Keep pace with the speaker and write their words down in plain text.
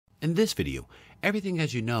In this video, everything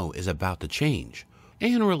as you know is about to change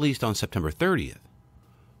and released on September 30th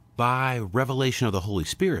by revelation of the Holy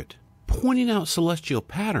Spirit, pointing out celestial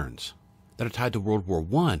patterns that are tied to World War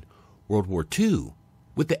I, World War II,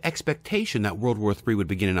 with the expectation that World War III would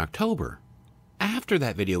begin in October. After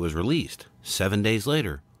that video was released, 7 days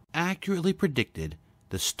later, accurately predicted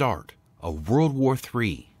the start of World War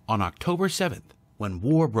III on October 7th, when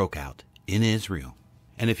war broke out in Israel.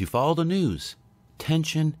 And if you follow the news,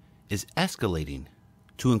 tension is escalating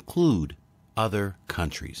to include other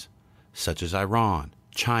countries, such as Iran,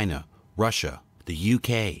 China, Russia, the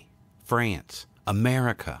UK, France,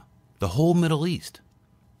 America, the whole Middle East,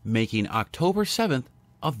 making October 7th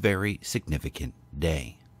a very significant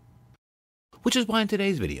day. Which is why in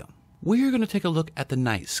today's video, we're going to take a look at the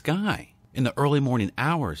night sky in the early morning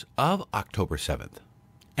hours of October 7th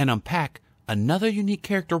and unpack another unique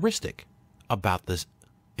characteristic about this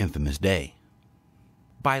infamous day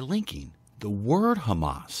by linking the word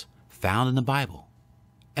Hamas found in the Bible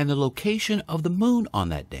and the location of the moon on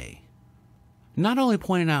that day, not only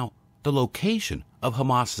pointing out the location of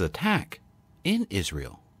Hamas's attack in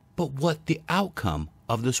Israel, but what the outcome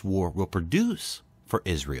of this war will produce for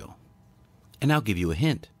Israel. And I'll give you a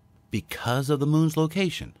hint. Because of the moon's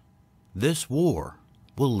location, this war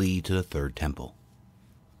will lead to the third temple.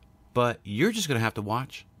 But you're just going to have to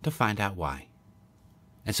watch to find out why.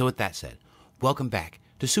 And so with that said, welcome back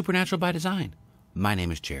to Supernatural by Design. My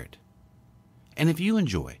name is Jared. And if you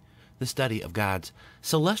enjoy the study of God's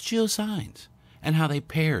celestial signs and how they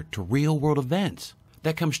pair to real world events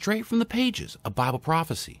that come straight from the pages of Bible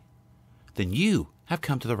prophecy, then you have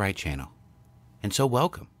come to the right channel. And so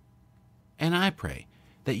welcome. And I pray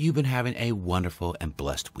that you've been having a wonderful and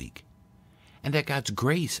blessed week, and that God's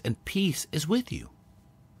grace and peace is with you.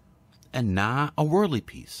 And not a worldly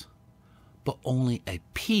peace, but only a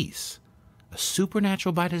peace, a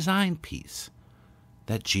supernatural by design peace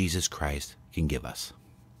that Jesus Christ can give us.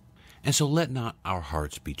 And so let not our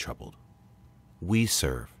hearts be troubled. We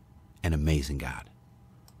serve an amazing God.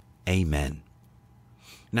 Amen.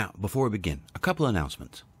 Now, before we begin, a couple of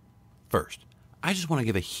announcements. First, I just want to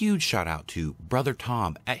give a huge shout out to Brother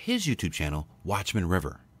Tom at his YouTube channel, Watchman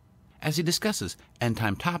River, as he discusses end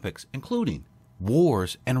time topics, including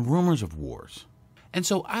wars and rumors of wars. And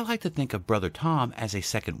so I like to think of Brother Tom as a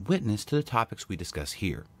second witness to the topics we discuss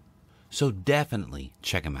here. So definitely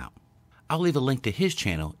check him out. I'll leave a link to his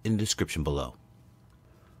channel in the description below.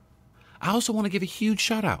 I also want to give a huge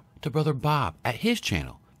shout out to Brother Bob at his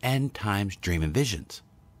channel, End Times Dream and Visions,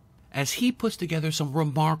 as he puts together some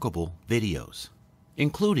remarkable videos,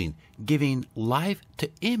 including giving life to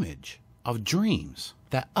image of dreams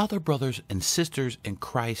that other brothers and sisters in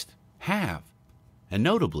Christ have, and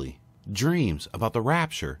notably, dreams about the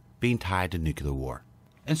rapture being tied to nuclear war.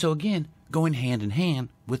 And so again, going hand in hand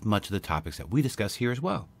with much of the topics that we discuss here as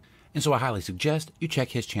well. And so I highly suggest you check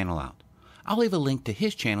his channel out. I'll leave a link to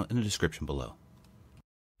his channel in the description below.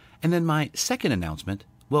 And then my second announcement,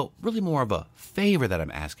 well, really more of a favor that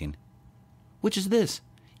I'm asking, which is this: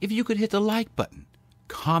 if you could hit the like button,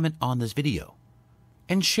 comment on this video,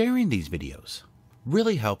 and sharing these videos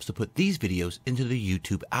really helps to put these videos into the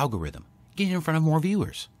YouTube algorithm, getting in front of more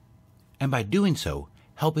viewers. And by doing so,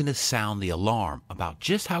 helping to sound the alarm about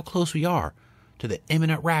just how close we are to the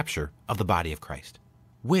imminent rapture of the body of Christ,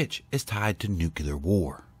 which is tied to nuclear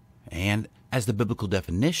war. And as the biblical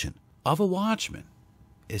definition of a watchman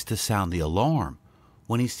is to sound the alarm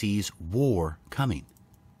when he sees war coming.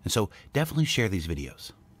 And so definitely share these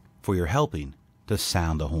videos, for you're helping to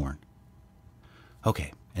sound the horn.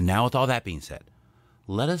 Okay, and now with all that being said,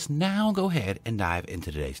 let us now go ahead and dive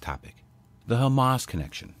into today's topic, the Hamas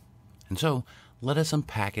connection. And so let us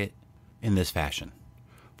unpack it in this fashion.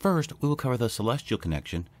 First, we will cover the celestial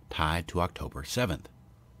connection tied to October 7th,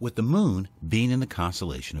 with the moon being in the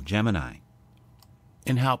constellation of Gemini,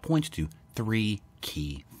 and how it points to three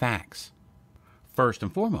key facts. First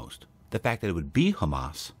and foremost, the fact that it would be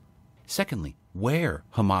Hamas. Secondly, where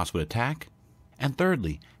Hamas would attack. And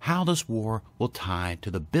thirdly, how this war will tie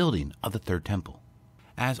to the building of the third temple,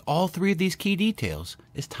 as all three of these key details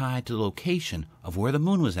is tied to the location of where the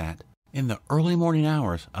moon was at in the early morning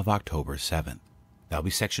hours of October 7th. That'll be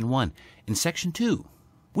section 1. In section 2,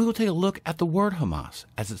 we will take a look at the word Hamas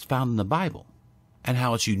as it's found in the Bible and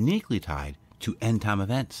how it's uniquely tied to end time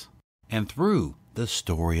events and through the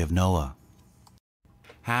story of Noah.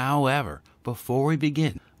 However, before we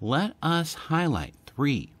begin, let us highlight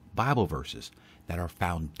 3 Bible verses that are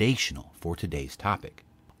foundational for today's topic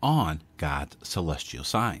on God's celestial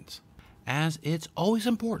signs, as it's always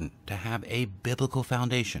important to have a biblical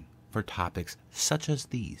foundation for topics such as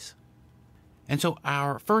these. And so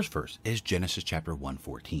our first verse is Genesis chapter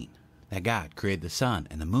 1:14, that God created the sun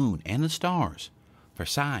and the moon and the stars for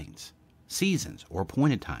signs, seasons, or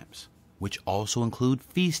appointed times, which also include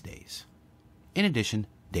feast days, in addition,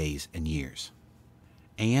 days and years.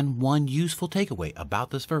 And one useful takeaway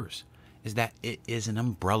about this verse is that it is an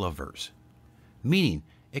umbrella verse, meaning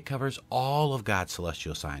it covers all of God's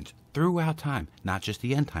celestial signs throughout time, not just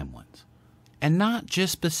the end time ones. And not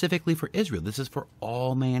just specifically for Israel, this is for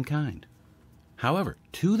all mankind. However,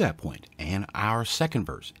 to that point, and our second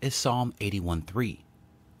verse is Psalm 81:3.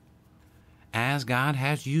 As God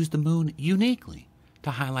has used the moon uniquely to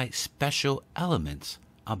highlight special elements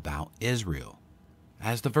about Israel.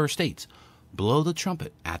 As the verse states, blow the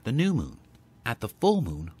trumpet at the new moon, at the full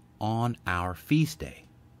moon on our feast day.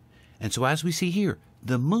 And so as we see here,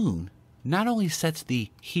 the moon not only sets the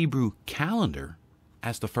Hebrew calendar,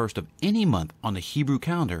 as the first of any month on the Hebrew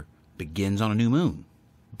calendar begins on a new moon,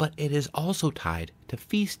 but it is also tied to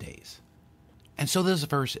feast days. And so this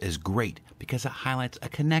verse is great because it highlights a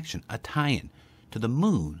connection, a tie-in to the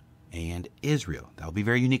moon and Israel. That will be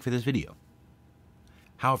very unique for this video.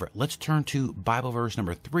 However, let's turn to Bible verse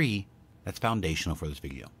number 3 that's foundational for this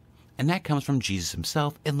video. And that comes from Jesus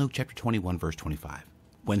himself in Luke chapter 21, verse 25,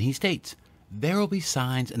 when he states, "There will be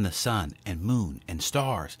signs in the sun and moon and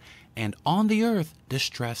stars, and on the earth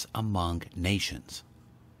distress among nations."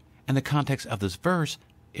 And the context of this verse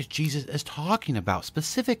is Jesus is talking about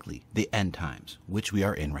specifically the end times, which we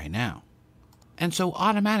are in right now. And so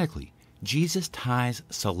automatically, Jesus ties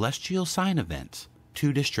celestial sign events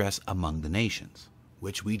to distress among the nations,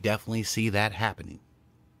 which we definitely see that happening.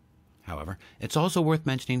 However, it's also worth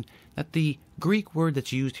mentioning that the Greek word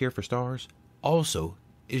that's used here for stars also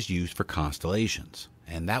is used for constellations,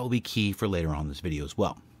 and that will be key for later on in this video as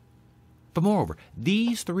well. But moreover,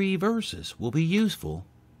 these 3 verses will be useful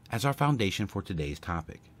as our foundation for today's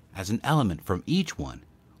topic, as an element from each one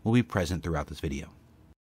will be present throughout this video.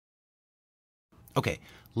 Okay,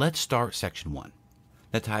 let's start section 1,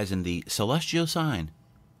 that ties in the celestial sign,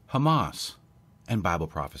 Hamas, and Bible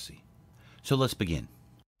prophecy. So let's begin.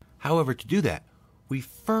 However, to do that, we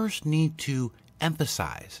first need to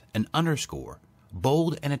emphasize and underscore,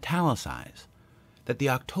 bold and italicize, that the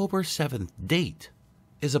October 7th date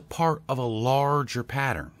is a part of a larger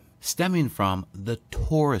pattern stemming from the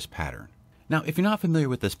Taurus pattern. Now, if you're not familiar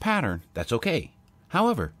with this pattern, that's okay.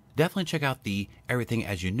 However, definitely check out the Everything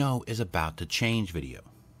As You Know Is About to Change video,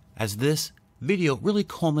 as this video really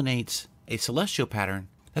culminates a celestial pattern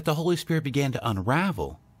that the Holy Spirit began to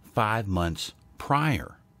unravel 5 months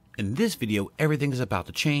prior. In this video, everything is about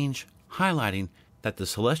to change, highlighting that the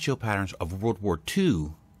celestial patterns of World War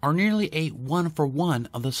II are nearly a 1-for-1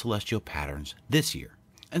 of the celestial patterns this year.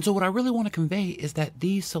 And so what I really want to convey is that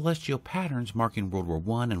these celestial patterns marking World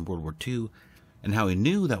War I and World War II, and how we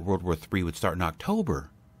knew that World War III would start in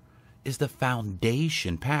October, is the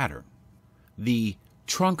foundation pattern, the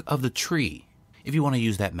trunk of the tree, if you want to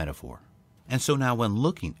use that metaphor. And so now when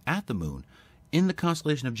looking at the moon in the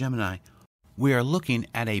constellation of Gemini, we are looking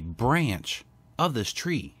at a branch of this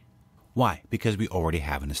tree. Why? Because we already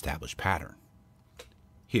have an established pattern.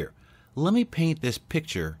 Here, let me paint this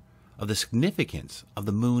picture of the significance of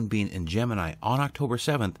the moon being in Gemini on October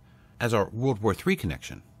 7th as our World War III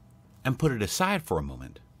connection, and put it aside for a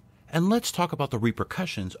moment, and let's talk about the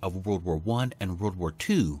repercussions of World War I and World War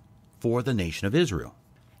II for the nation of Israel,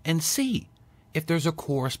 and see if there's a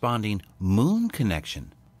corresponding moon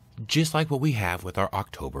connection, just like what we have with our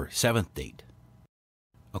October 7th date.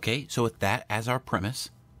 Okay, so with that as our premise,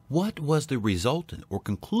 what was the resultant or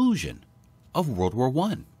conclusion of World War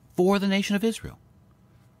I for the nation of Israel?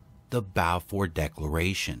 The Balfour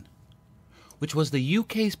Declaration, which was the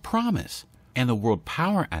UK's promise and the world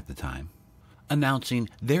power at the time, announcing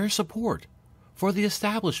their support for the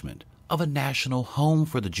establishment of a national home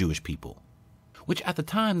for the Jewish people, which at the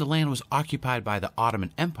time the land was occupied by the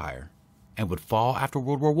Ottoman Empire and would fall after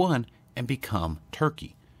World War I and become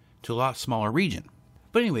Turkey, to a lot smaller region.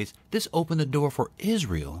 But anyways, this opened the door for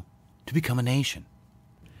Israel to become a nation.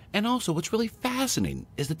 And also what's really fascinating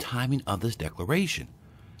is the timing of this declaration,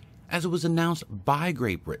 as it was announced by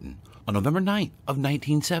Great Britain on November 9th of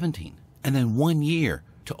 1917, and then 1 year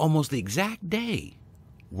to almost the exact day,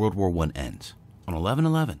 World War I ends on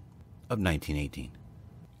 11/11 of 1918.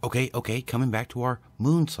 Okay, coming back to our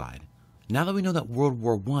moon slide. Now that we know that World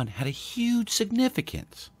War I had a huge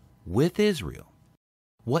significance with Israel,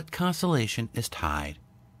 what constellation is tied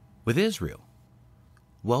with Israel?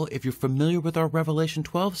 Well, if you're familiar with our Revelation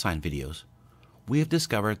 12 sign videos, we have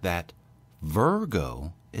discovered that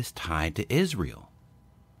Virgo is tied to Israel.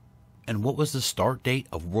 And what was the start date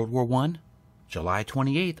of World War I? July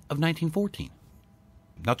 28th of 1914.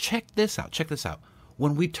 Now check this out.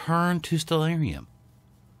 When we turn to stellarium,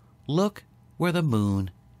 look where the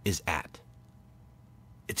moon is at.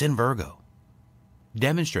 It's in Virgo,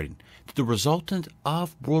 demonstrating that the resultant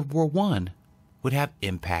of World War I would have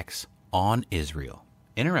impacts on Israel.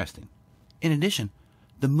 Interesting. In addition,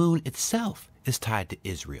 the moon itself is tied to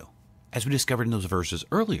Israel, as we discovered in those verses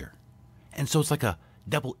earlier. And so it's like a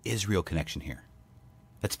double Israel connection here.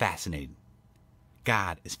 That's fascinating.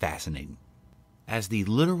 God is fascinating. As the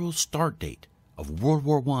literal start date of World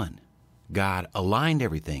War I, God aligned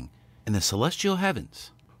everything in the celestial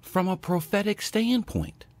heavens from a prophetic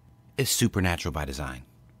standpoint is supernatural by design.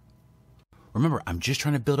 Remember, I'm just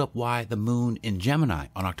trying to build up why the moon in Gemini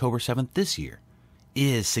on October 7th this year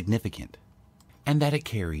is significant and that it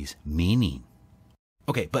carries meaning.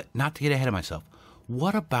 Okay, but not to get ahead of myself,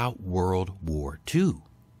 what about World War II?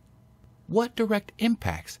 What direct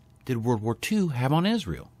impacts did World War II have on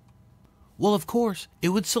Israel? Well, of course, it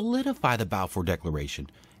would solidify the Balfour Declaration,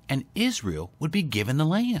 and Israel would be given the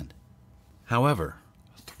land. However,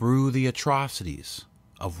 through the atrocities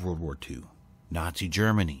of World War II, Nazi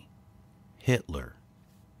Germany, Hitler,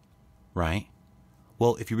 right?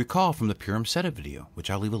 Well, if you recall from the Purim Seta video, which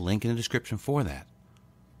I'll leave a link in the description for that,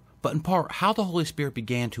 but in part, how the Holy Spirit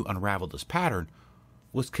began to unravel this pattern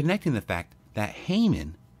was connecting the fact that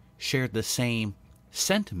Haman shared the same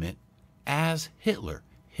sentiment as Hitler.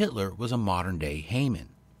 Hitler was a modern-day Haman.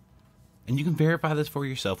 And you can verify this for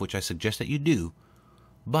yourself, which I suggest that you do.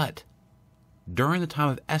 But during the time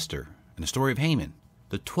of Esther and the story of Haman,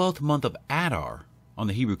 the 12th month of Adar on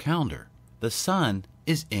the Hebrew calendar, the sun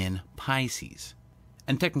is in Pisces,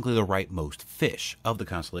 and technically the rightmost fish of the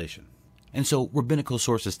constellation. And so rabbinical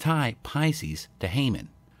sources tie Pisces to Haman.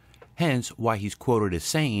 Hence why he's quoted as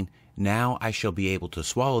saying, "Now I shall be able to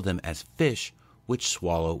swallow them as fish which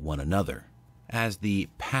swallow one another," as the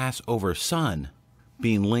Passover sun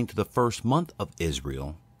being linked to the first month of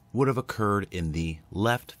Israel would have occurred in the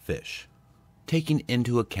left fish, taking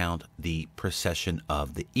into account the precession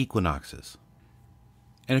of the equinoxes.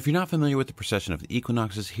 And if you're not familiar with the precession of the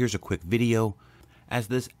equinoxes, here's a quick video, as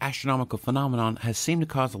this astronomical phenomenon has seemed to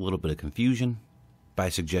cause a little bit of confusion by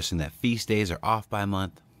suggesting that feast days are off by a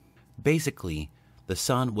month. Basically, the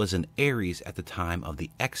sun was in Aries at the time of the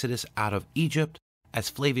Exodus out of Egypt, as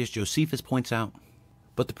Flavius Josephus points out,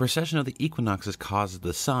 but the precession of the equinoxes causes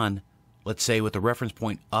the sun, let's say with the reference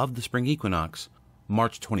point of the spring equinox,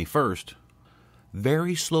 March 21st,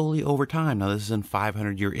 very slowly over time, now this is in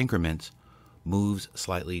 500-year increments, moves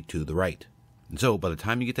slightly to the right. And so by the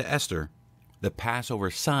time you get to Esther, the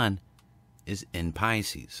Passover sun is in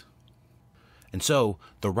Pisces. And so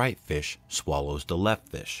the right fish swallows the left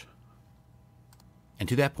fish. And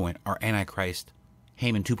to that point, our Antichrist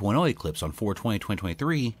Haman 2.0 eclipse on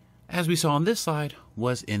 4/20/2023, as we saw on this slide,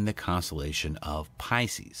 was in the constellation of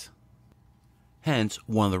Pisces. Hence,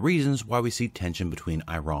 one of the reasons why we see tension between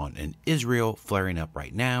Iran and Israel flaring up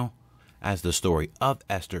right now, as the story of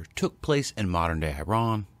Esther took place in modern-day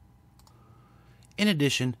Iran. In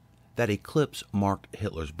addition, that eclipse marked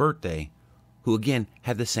Hitler's birthday, who again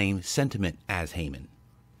had the same sentiment as Haman,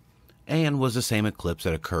 and was the same eclipse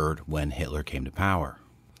that occurred when Hitler came to power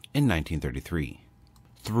in 1933.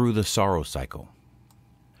 Through the sorrow cycle,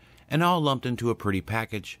 and all lumped into a pretty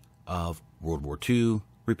package of World War II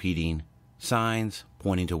repeating, signs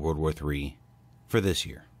pointing to World War III for this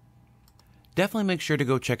year. Definitely make sure to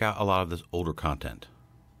go check out a lot of this older content.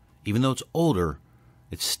 Even though it's older,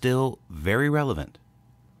 it's still very relevant.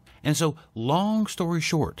 And so, long story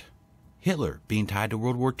short, Hitler being tied to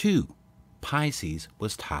World War II, Pisces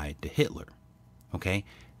was tied to Hitler. Okay,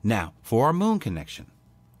 now for our moon connection,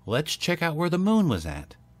 let's check out where the moon was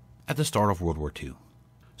at the start of World War II.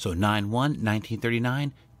 So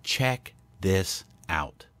 9/1/1939, check this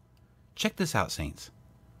out. Check this out, saints.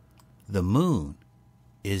 The moon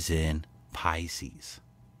is in Pisces.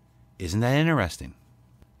 Isn't that interesting?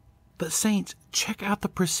 But saints, check out the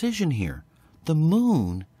precision here. The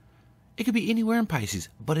moon, it could be anywhere in Pisces,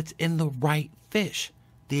 but it's in the right fish.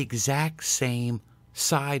 The exact same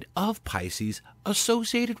side of Pisces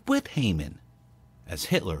associated with Haman, as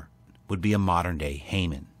Hitler would be a modern-day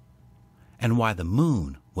Haman, and why the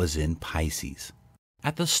moon was in Pisces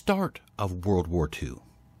at the start of World War II.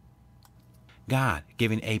 God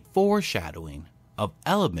giving a foreshadowing of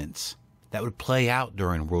elements that would play out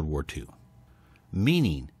during World War II,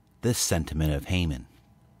 meaning the sentiment of Haman.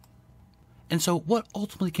 And so what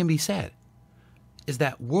ultimately can be said is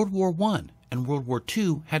that World War I and World War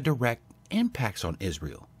II had direct impacts on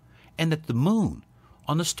Israel, and that the moon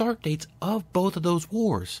on the start dates of both of those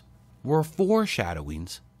wars were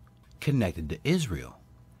foreshadowings connected to Israel.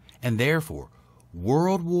 And therefore,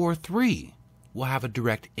 World War III will have a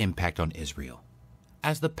direct impact on Israel,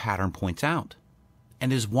 as the pattern points out,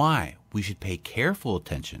 and is why we should pay careful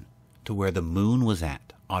attention to where the moon was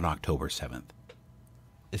at on October 7th,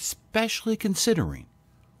 especially considering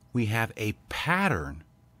we have a pattern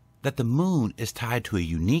that the moon is tied to a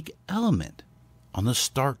unique element on the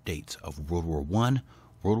start dates of World War I,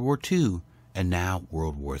 World War II, and now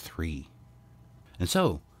World War III. And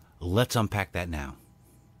so, let's unpack that now.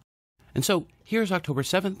 And so, here's October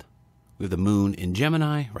 7th. We have the moon in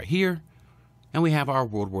Gemini right here, and we have our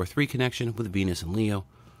World War III connection with Venus and Leo.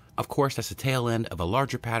 Of course, that's the tail end of a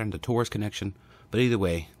larger pattern, the Taurus connection, but either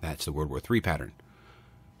way, that's the World War III pattern.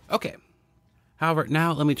 Okay, however,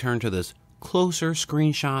 now let me turn to this closer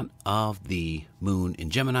screenshot of the moon in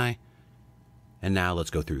Gemini, and now let's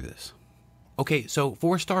go through this. Okay, so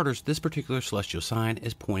for starters, this particular celestial sign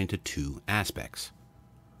is pointing to two aspects.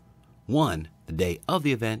 One, the day of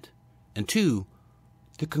the event, and two,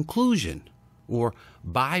 the conclusion or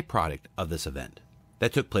byproduct of this event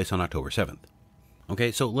that took place on October 7th.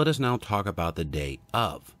 Okay, so let us now talk about the day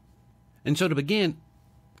of. And so to begin,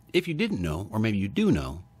 if you didn't know, or maybe you do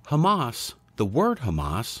know, Hamas, the word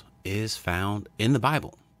Hamas, is found in the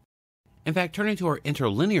Bible. In fact, turning to our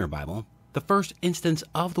interlinear Bible, the first instance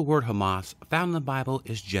of the word Hamas found in the Bible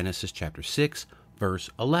is Genesis chapter 6, verse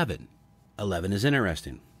 11. 11 is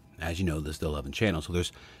interesting. As you know, this is the 11th channel, so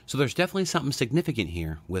there's definitely something significant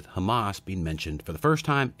here with Hamas being mentioned for the first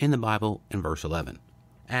time in the Bible in verse 11,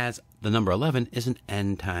 as the number 11 is an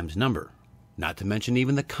end times number. Not to mention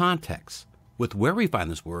even the context, with where we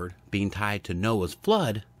find this word being tied to Noah's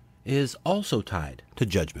flood is also tied to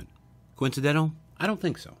judgment. Coincidental? I don't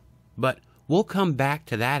think so. But we'll come back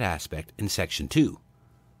to that aspect in section 2.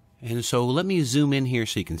 And so let me zoom in here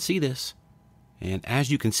so you can see this. And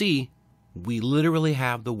as you can see, we literally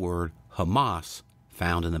have the word Hamas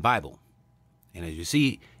found in the Bible. And as you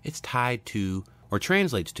see, it's tied to, or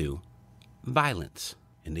translates to, violence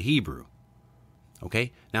in the Hebrew.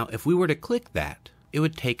 Okay, now if we were to click that, it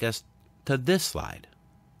would take us to this slide,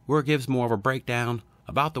 where it gives more of a breakdown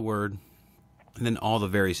about the word, and then all the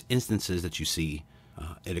various instances that you see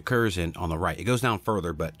it occurs in on the right. It goes down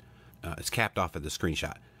further, but it's capped off at the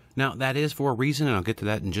screenshot. Now, that is for a reason, and I'll get to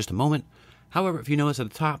that in just a moment. However, if you notice at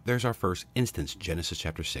the top, there's our first instance, Genesis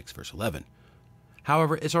chapter 6, verse 11.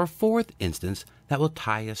 However, it's our fourth instance that will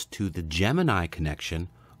tie us to the Gemini connection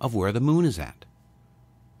of where the moon is at.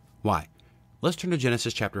 Why? Let's turn to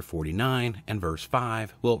Genesis chapter 49 and verse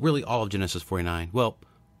 5. Well, really all of Genesis 49. Well,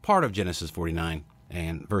 part of Genesis 49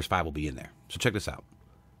 and verse 5 will be in there. So check this out.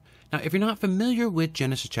 Now, if you're not familiar with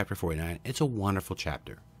Genesis chapter 49, it's a wonderful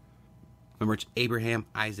chapter. Remember, it's Abraham,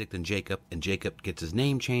 Isaac, and Jacob gets his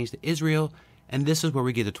name changed to Israel, and this is where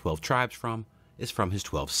we get the 12 tribes from, is from his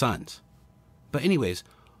 12 sons. But anyways,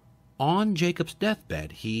 on Jacob's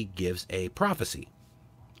deathbed, he gives a prophecy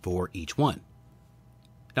for each one.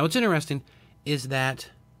 Now, what's interesting is that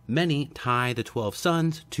many tie the 12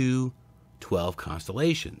 sons to 12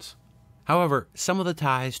 constellations. However, some of the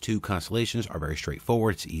ties to constellations are very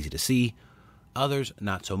straightforward. It's easy to see. Others,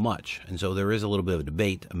 not so much. And so there is a little bit of a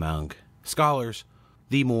debate among scholars,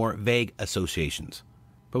 the more vague associations.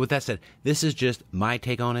 But with that said, this is just my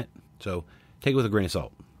take on it. So take it with a grain of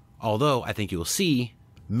salt. Although I think you will see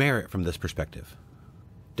merit from this perspective.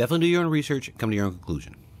 Definitely do your own research and come to your own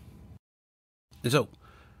conclusion. And so,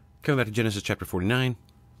 coming back to Genesis chapter 49,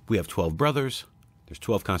 we have 12 brothers, there's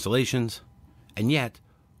 12 constellations, and yet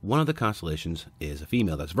one of the constellations is a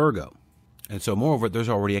female, that's Virgo. And so, moreover, there's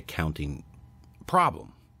already a counting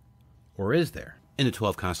problem. Or is there? In the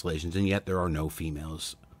 12 constellations, and yet there are no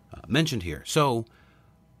females mentioned here. So,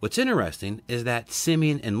 what's interesting is that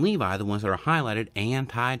Simeon and Levi, the ones that are highlighted and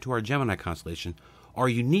tied to our Gemini constellation, are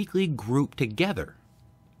uniquely grouped together.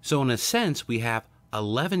 So, in a sense, we have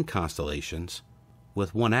 11 constellations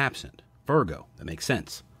with one absent, Virgo. That makes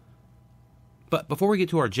sense. But before we get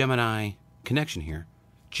to our Gemini connection here,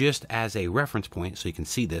 just as a reference point so you can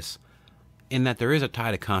see this, in that there is a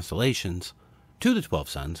tie to constellations to the 12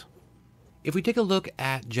 sons, if we take a look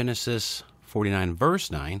at Genesis 49 verse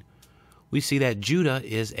 9, we see that Judah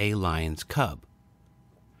is a lion's cub.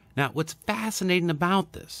 Now, what's fascinating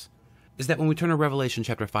about this is that when we turn to Revelation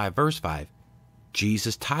chapter 5 verse 5,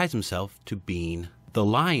 Jesus ties himself to being the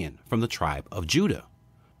lion from the tribe of Judah.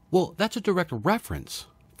 Well, that's a direct reference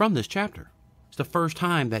from this chapter. It's the first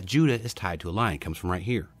time that Judah is tied to a lion. It comes from right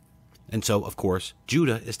here. And so, of course,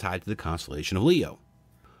 Judah is tied to the constellation of Leo,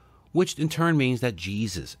 which in turn means that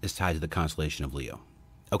Jesus is tied to the constellation of Leo.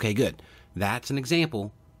 Okay, good. That's an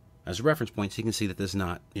example as a reference point so you can see that this is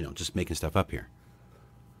not, just making stuff up here.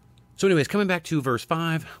 So anyways, coming back to verse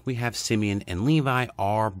 5, we have Simeon and Levi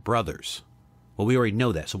are brothers. Well, we already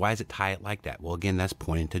know that. So why does it tie it like that? Well, again, that's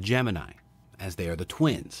pointing to Gemini, as they are the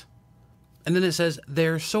twins. And then it says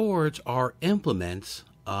their swords are implements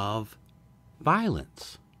of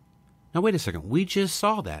violence. Now, wait a second. We just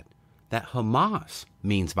saw that Hamas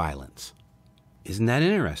means violence. Isn't that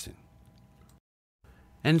interesting?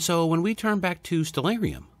 And so when we turn back to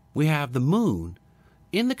Stellarium, we have the moon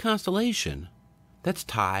in the constellation that's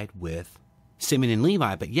tied with Simeon and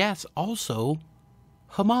Levi, but yes, also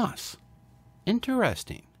Hamas.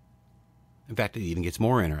 Interesting. In fact, it even gets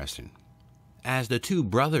more interesting, as the two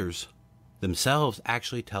brothers themselves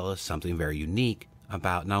actually tell us something very unique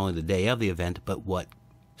about not only the day of the event, but what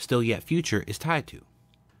still yet future is tied to.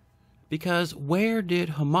 Because where did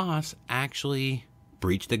Hamas actually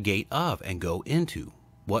breach the gate of and go into?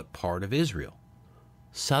 What part of Israel?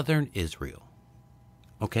 Southern Israel.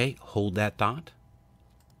 Okay, hold that thought.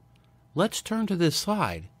 Let's turn to this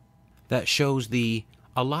slide that shows the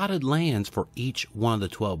allotted lands for each one of the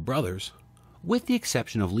 12 brothers, with the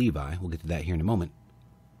exception of Levi. We'll get to that here in a moment.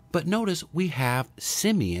 But notice we have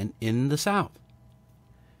Simeon in the south.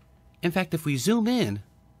 In fact, if we zoom in,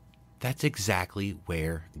 that's exactly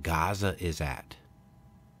where Gaza is at.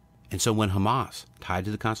 And so when Hamas, tied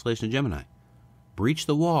to the constellation of Gemini, breached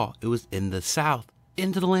the wall, it was in the south,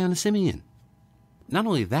 into the land of Simeon. Not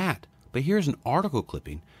only that, but here's an article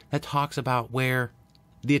clipping that talks about where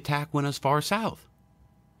the attack went as far south.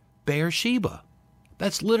 Beersheba.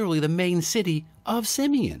 That's literally the main city of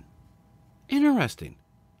Simeon. Interesting.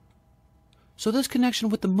 So this connection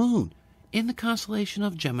with the moon in the constellation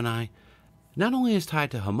of Gemini not only is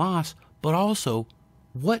tied to Hamas, but also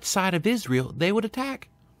what side of Israel they would attack.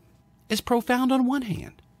 It's profound on one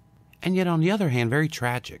hand, and yet on the other hand, very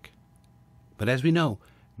tragic. But as we know,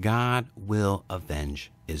 God will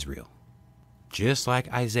avenge Israel. Just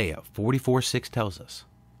like Isaiah 44:6 tells us.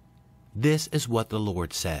 This is what the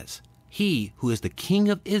Lord says, He who is the King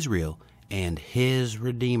of Israel and His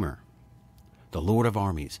Redeemer. The Lord of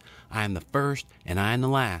armies, I am the first and I am the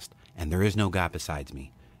last, and there is no God besides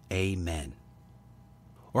me. Amen.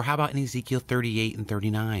 Or how about in Ezekiel 38 and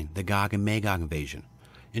 39, the Gog and Magog invasion?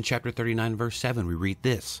 In chapter 39, verse 7, we read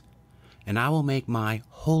this, And I will make my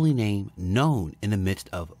holy name known in the midst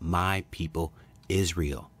of my people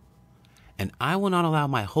Israel. And I will not allow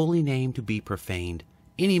my holy name to be profaned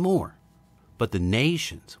any more. But the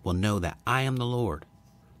nations will know that I am the Lord,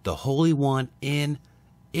 the Holy One in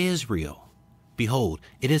Israel. Behold,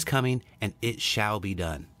 it is coming, and it shall be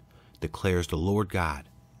done, declares the Lord God.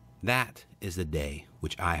 That is the day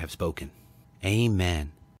which I have spoken.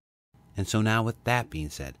 Amen. And so now with that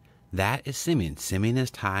being said, that is Simeon. Simeon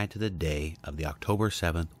is tied to the day of the October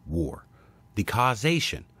 7th war, the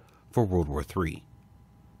causation for World War III.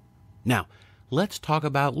 Now, let's talk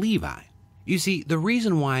about Levi. You see, the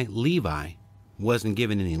reason why Levi wasn't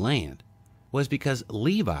given any land was because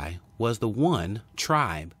Levi was the one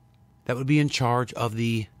tribe that would be in charge of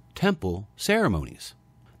the temple ceremonies,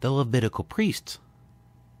 the Levitical priests,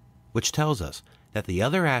 which tells us that the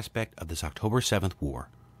other aspect of this October 7th war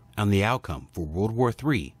and the outcome for World War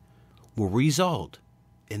III will result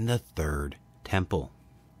in the third temple.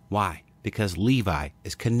 Why? Because Levi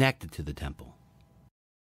is connected to the temple.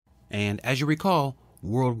 And as you recall,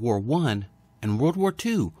 World War I and World War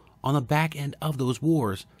II, on the back end of those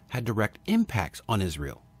wars, had direct impacts on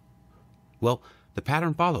Israel. Well, the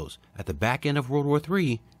pattern follows. At the back end of World War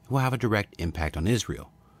III, it will have a direct impact on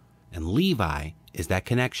Israel. And Levi is that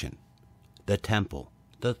connection. The temple.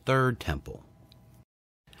 The third temple.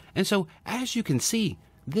 And so, as you can see,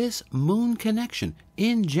 this moon connection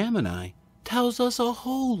in Gemini tells us a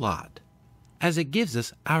whole lot, as it gives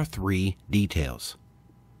us our three details.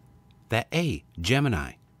 That A,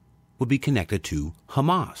 Gemini, would be connected to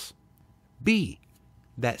Hamas. B,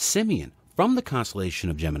 that Simeon, from the constellation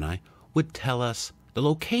of Gemini, would tell us the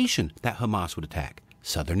location that Hamas would attack,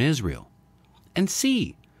 southern Israel. And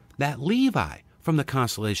C, that Levi, from the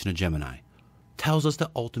constellation of Gemini, tells us the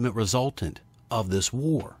ultimate resultant of this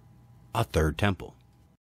war, a third temple.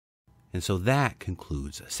 And so that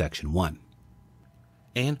concludes section 1.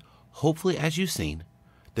 And hopefully, as you've seen,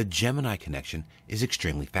 the Gemini connection is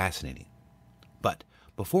extremely fascinating. But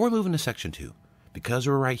before we move into section 2, because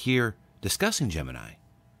we're right here discussing Gemini,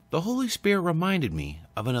 the Holy Spirit reminded me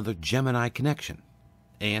of another Gemini connection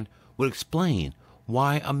and would explain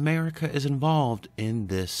why America is involved in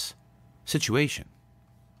this situation.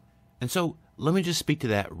 And so let me just speak to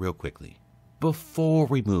that real quickly before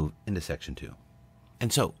we move into section 2.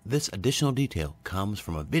 And so this additional detail comes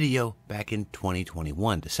from a video back in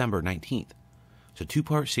 2021, December 19th. It's a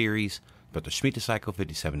two-part series about the Shemitah cycle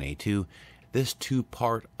 57A2. This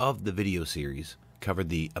two-part of the video series covered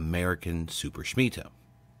the American Super Shemitah.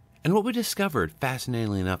 And what we discovered,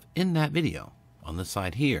 fascinatingly enough, in that video, on this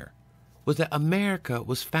slide here, was that America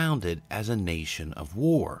was founded as a nation of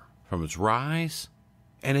war. From its rise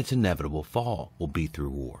and its inevitable fall will be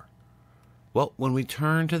through war. Well, when we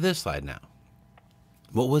turn to this slide now,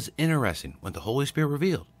 what was interesting, what the Holy Spirit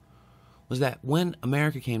revealed, was that when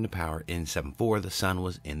America came to power in 7-4, the sun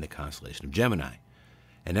was in the constellation of Gemini.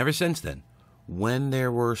 And ever since then, when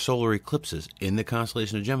there were solar eclipses in the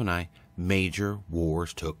constellation of Gemini, major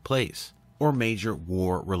wars took place, or major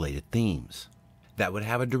war-related themes that would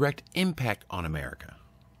have a direct impact on America.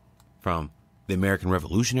 From the American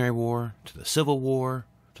Revolutionary War, to the Civil War,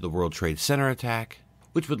 to the World Trade Center attack,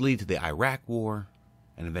 which would lead to the Iraq War,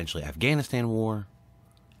 and eventually Afghanistan War,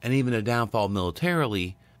 and even a downfall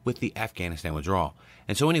militarily with the Afghanistan withdrawal.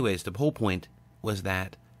 And so anyways, the whole point was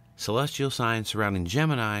that celestial signs surrounding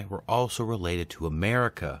Gemini were also related to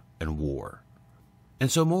America and war. And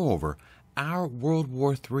so moreover, our World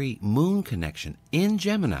War III moon connection in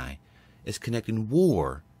Gemini is connecting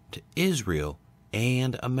war to Israel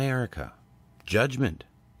and America. Judgment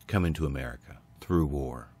coming to America through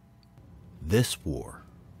war. This war.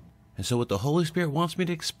 And so what the Holy Spirit wants me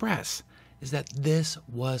to express is that this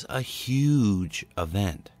was a huge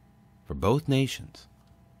event for both nations.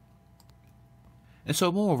 And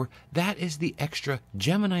so moreover, that is the extra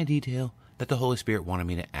Gemini detail that the Holy Spirit wanted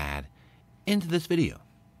me to add into this video.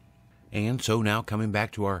 And so now coming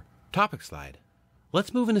back to our topic slide,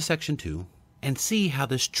 let's move into section 2 and see how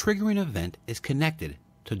this triggering event is connected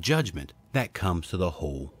to judgment that comes to the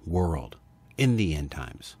whole world in the end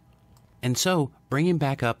times. And so bringing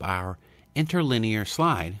back up our interlinear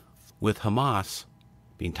slide with Hamas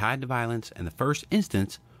being tied to violence in the first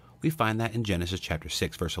instance, we find that in Genesis chapter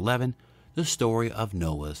 6 verse 11, the story of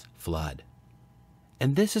Noah's flood.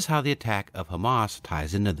 And this is how the attack of Hamas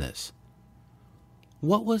ties into this.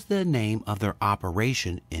 What was the name of their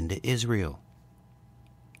operation into Israel?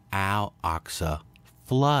 Al-Aqsa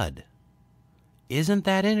flood. Isn't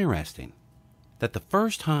that interesting? That the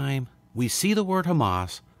first time we see the word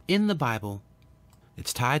Hamas in the Bible,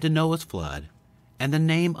 it's tied to Noah's flood, and the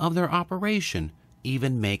name of their operation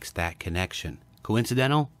even makes that connection.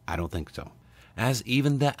 Coincidental? I don't think so. As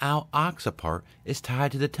even the Al-Aqsa part is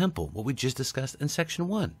tied to the temple, what we just discussed in section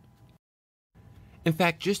 1. In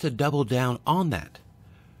fact, just to double down on that,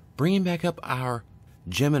 bringing back up our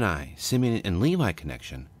Gemini, Simeon, and Levi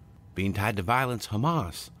connection, being tied to violence,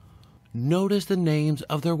 Hamas, notice the names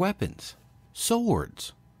of their weapons,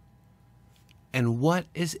 swords. And what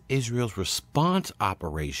is Israel's response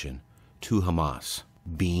operation to Hamas?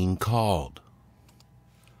 Being called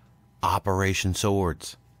Operation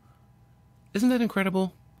Swords. Isn't that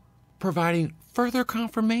incredible? Providing further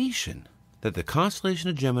confirmation that the constellation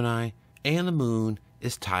of Gemini and the moon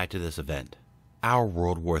is tied to this event, our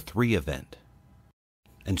World War III event.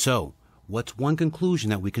 And so, what's one conclusion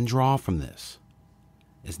that we can draw from this?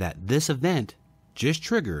 Is that this event just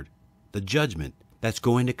triggered the judgment that's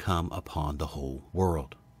going to come upon the whole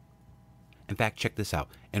world. In fact, check this out.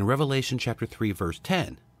 In Revelation chapter 3 verse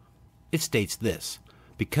 10, it states this: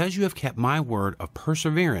 "Because you have kept my word of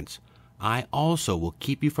perseverance, I also will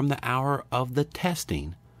keep you from the hour of the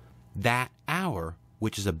testing, that hour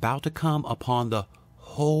which is about to come upon the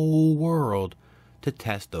whole world to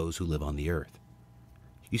test those who live on the earth."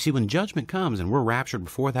 You see, when judgment comes and we're raptured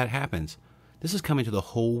before that happens, this is coming to the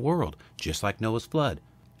whole world, just like Noah's flood,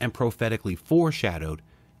 and prophetically foreshadowed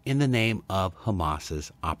in the name of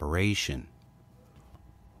Hamas's operation.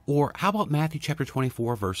 Or how about Matthew chapter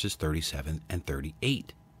 24 verses 37 and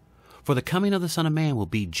 38? "For the coming of the Son of Man will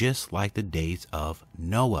be just like the days of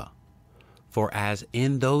Noah. For as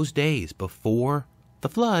in those days before the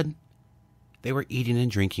flood, they were eating and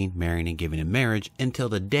drinking, marrying and giving in marriage, until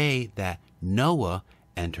the day that Noah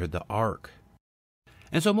entered the ark."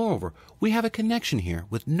 And so moreover, we have a connection here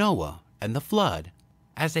with Noah and the flood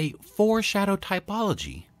as a foreshadow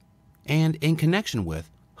typology, and in connection with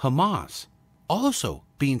Hamas also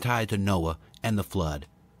being tied to Noah and the flood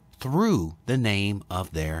through the name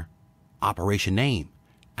of their operation name,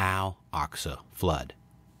 Al-Aqsa flood.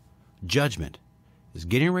 Judgment is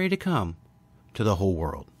getting ready to come to the whole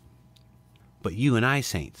world. But you and I,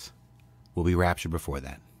 saints, will be raptured before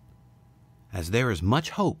that, as there is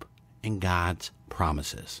much hope in God's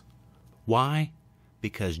promises. Why?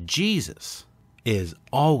 Because Jesus is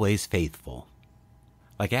always faithful.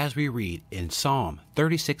 Like as we read in Psalm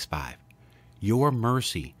 36:5, "Your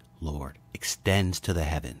mercy, Lord, extends to the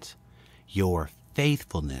heavens. Your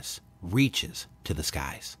faithfulness reaches to the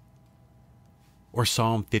skies." Or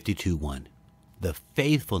Psalm 52:1, "The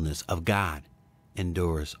faithfulness of God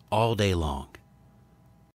endures all day long."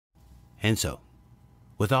 And so,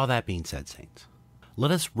 with all that being said, saints, let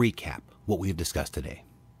us recap what we have discussed today.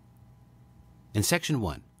 In Section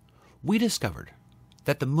 1, we discovered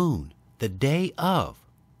that the moon, the day of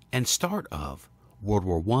and start of World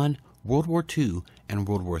War I, World War II, and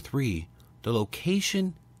World War III, the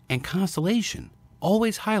location and constellation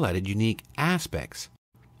always highlighted unique aspects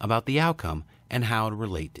about the outcome and how it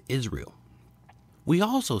relate to Israel. We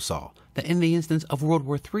also saw that in the instance of World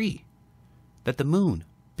War III, that the moon,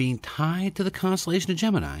 being tied to the constellation of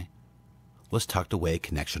Gemini, was tucked away in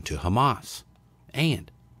connection to Hamas,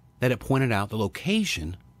 and that it pointed out the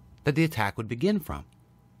location that the attack would begin from,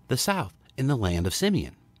 the south in the land of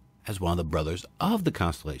Simeon, as one of the brothers of the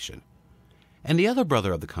constellation. And the other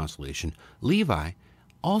brother of the constellation, Levi,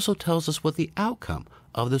 also tells us what the outcome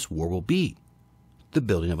of this war will be, the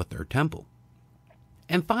building of a third temple.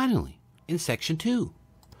 And finally, in Section 2,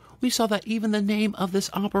 we saw that even the name of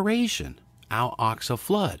this operation, Al-Aqsa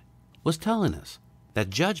Flood, was telling us that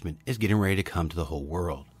judgment is getting ready to come to the whole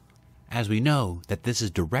world, as we know that this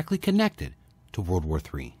is directly connected to World War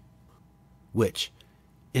III, which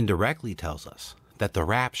indirectly tells us that the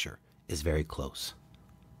rapture is very close.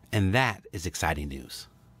 And that is exciting news.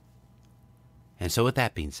 And so with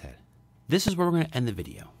that being said, this is where we're going to end the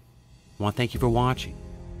video. I want to thank you for watching.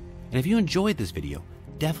 And if you enjoyed this video,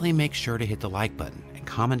 definitely make sure to hit the like button and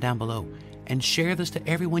comment down below and share this to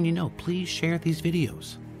everyone you know. Please share these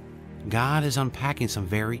videos. God is unpacking some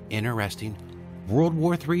very interesting World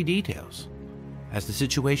War III details as the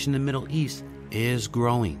situation in the Middle East is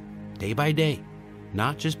growing day by day,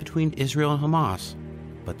 not just between Israel and Hamas,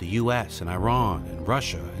 but the US and Iran and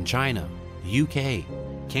Russia and China, the UK.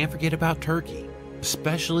 Can't forget about Turkey,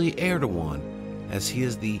 especially Erdogan, as he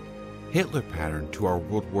is the Hitler pattern to our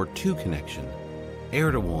World War II connection.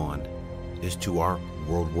 Erdogan is to our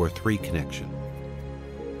World War III connection.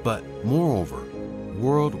 But moreover,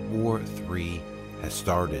 World War III has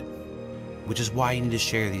started, which is why you need to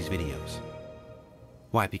share these videos.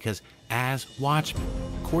 Why? Because as watchmen,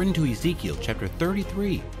 according to Ezekiel chapter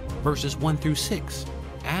 33, verses 1 through 6,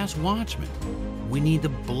 as watchmen, we need to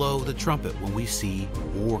blow the trumpet when we see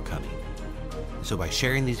war coming. So by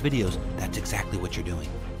sharing these videos, that's exactly what you're doing.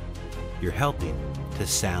 You're helping to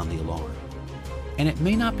sound the alarm. And it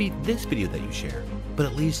may not be this video that you share, but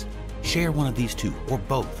at least share one of these two, or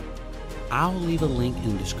both. I'll leave a link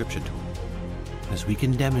in the description to them, as we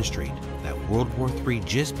can demonstrate that World War III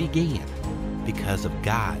just began because of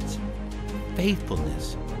God's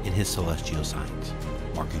faithfulness in his celestial signs,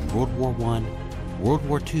 marking World War I, World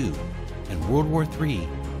War II, and World War III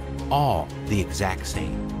all the exact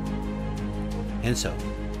same. And so,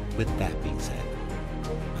 with that being said,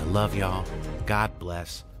 I love y'all. God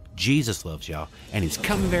bless. Jesus loves y'all, and he's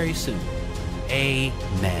coming very soon.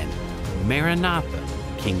 Amen. Maranatha,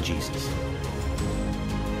 King Jesus.